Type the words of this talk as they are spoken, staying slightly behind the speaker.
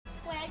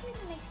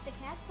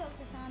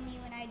on me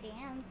when I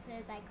dance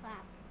is I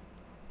clap.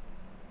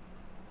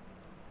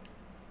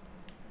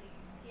 You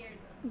scared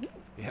them.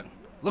 Yeah.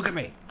 Look at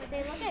me. But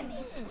they look at me.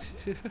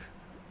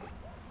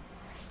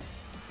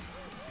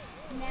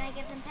 And then I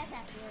give them pets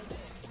afterwards.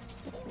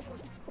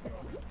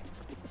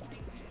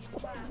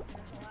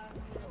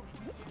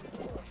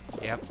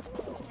 Yep.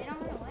 They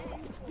don't run away.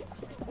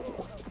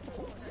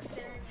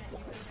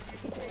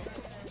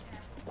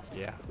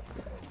 Yeah.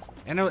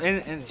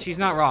 And she's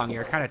not wrong.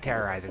 You're kind of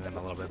terrorizing them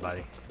a little bit,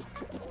 buddy.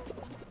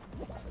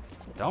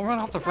 Don't run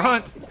off the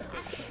front.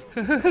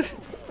 I was just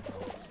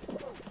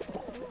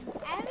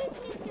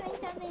doing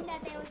something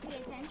that they would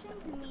pay attention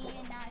to me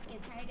and not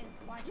get tired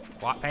of watching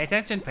me. Pay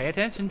attention. Pay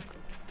attention.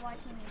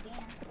 Watching me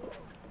dance.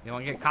 You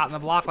don't get caught in the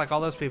block like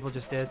all those people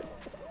just did.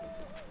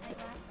 Like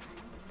last time.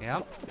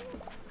 Yep.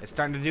 It's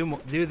starting to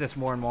do this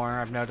more and more,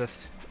 I've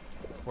noticed.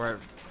 Where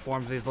it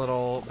forms these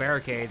little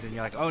barricades and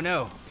you're like, oh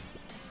no.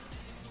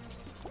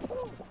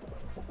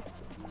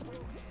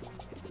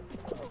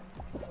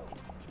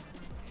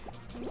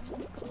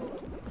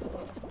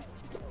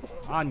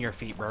 On your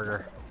feet,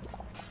 Burger.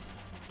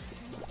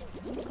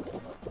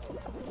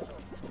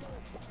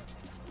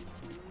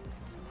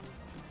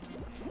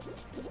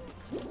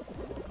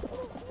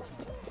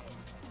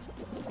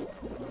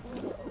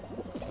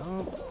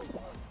 Oh.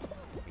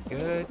 You're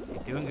good.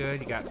 You're doing good.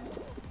 You got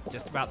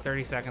just about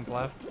 30 seconds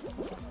left.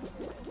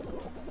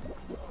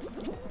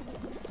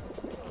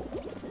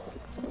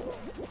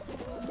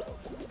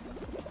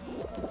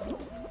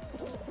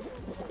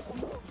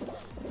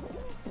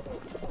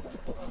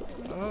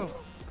 Oh.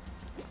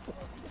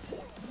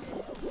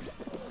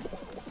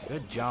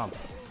 Good jump.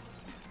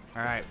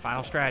 All right,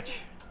 final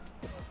stretch.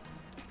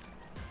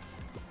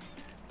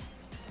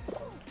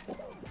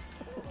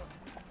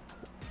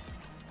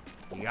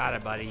 You got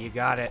it, buddy. You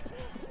got it.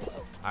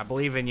 I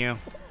believe in you.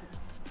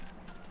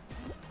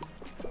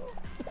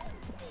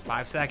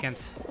 5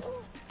 seconds.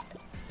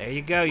 There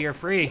you go. You're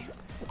free.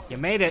 You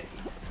made it.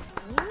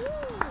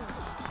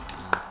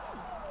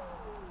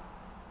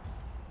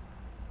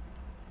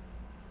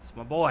 It's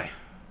my boy.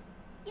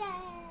 Yay!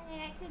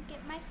 I could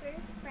get my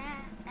first friend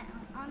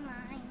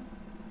online.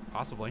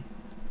 Possibly.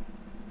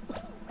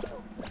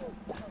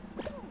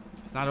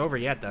 It's not over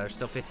yet, though. There's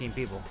still 15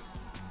 people.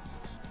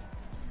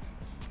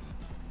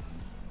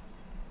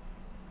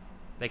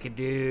 They could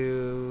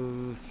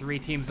do 3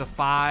 teams of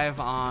 5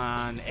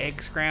 on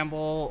egg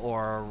scramble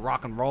or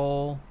rock and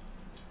roll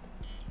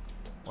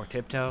or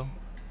tiptoe.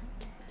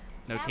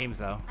 No teams,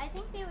 though. I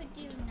think they would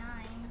do 9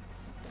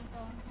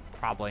 people.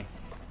 Probably.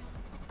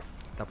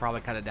 They'll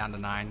probably cut it down to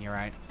 9. You're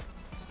right.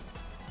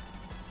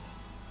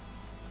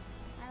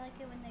 I like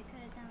it when they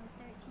cut it down to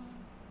 13.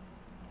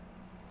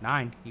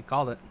 9. You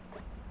called it.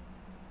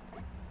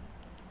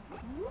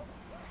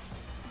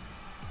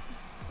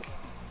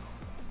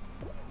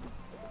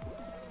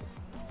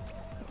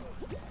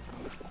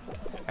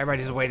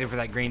 Everybody's just waiting for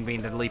that green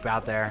bean to leap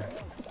out there.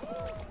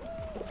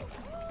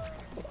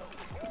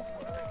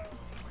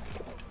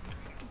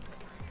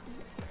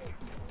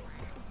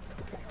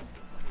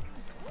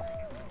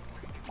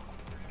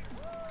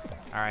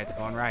 Alright, it's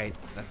going right.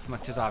 That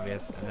much is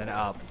obvious. And then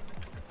up.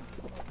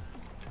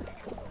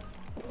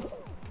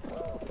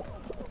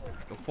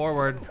 Go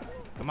forward.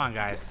 Come on,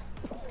 guys.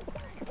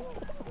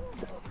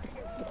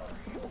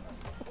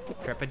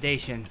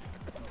 Trepidation.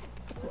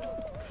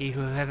 He who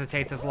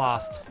hesitates is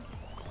lost.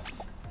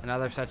 And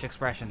other such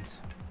expressions.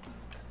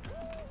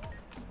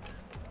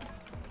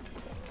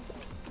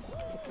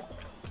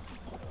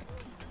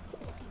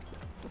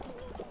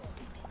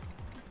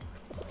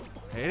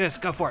 There it is.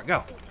 Go for it.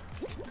 Go.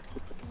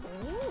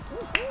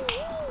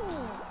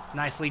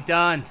 Nicely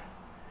done.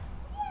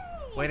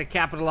 Way to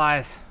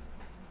capitalize.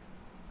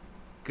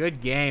 Good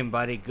game,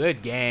 buddy.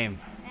 Good game.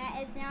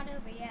 It's not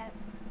over yet.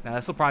 Now,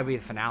 this will probably be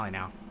the finale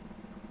now.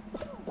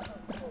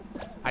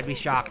 I'd be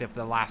shocked if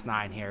the last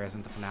 9 here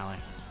isn't the finale.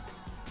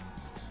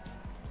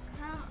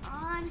 Come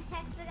on,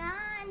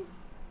 Hexagon.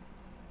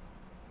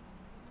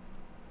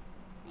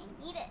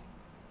 I need it.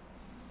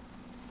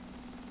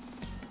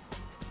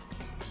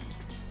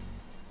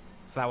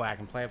 So that way I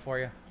can play it for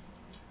you.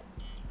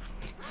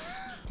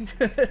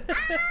 Ow!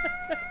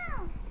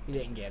 You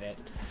didn't get it.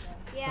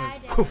 Yeah, I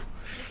did. Poof.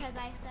 Because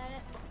I said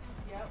it.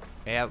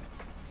 Yep.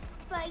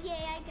 But yeah,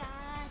 I got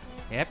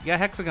it. Yep, you got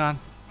Hexagon.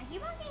 I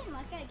keep on getting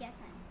lucky, I guess.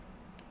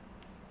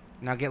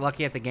 Now get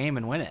lucky at the game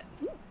and win it.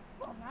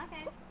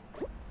 Okay.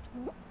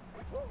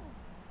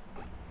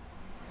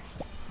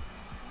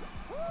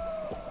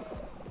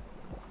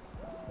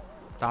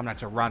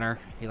 Dominic's a runner.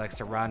 He likes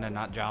to run and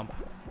not jump.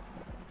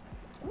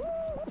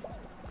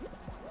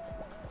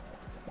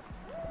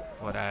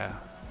 What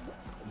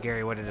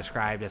Gary would have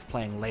described as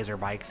playing laser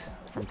bikes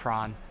from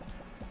Tron.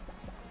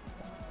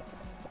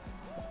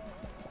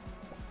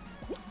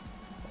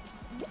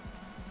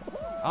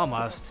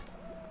 Almost.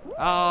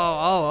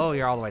 Oh,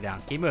 you're all the way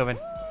down. Keep moving.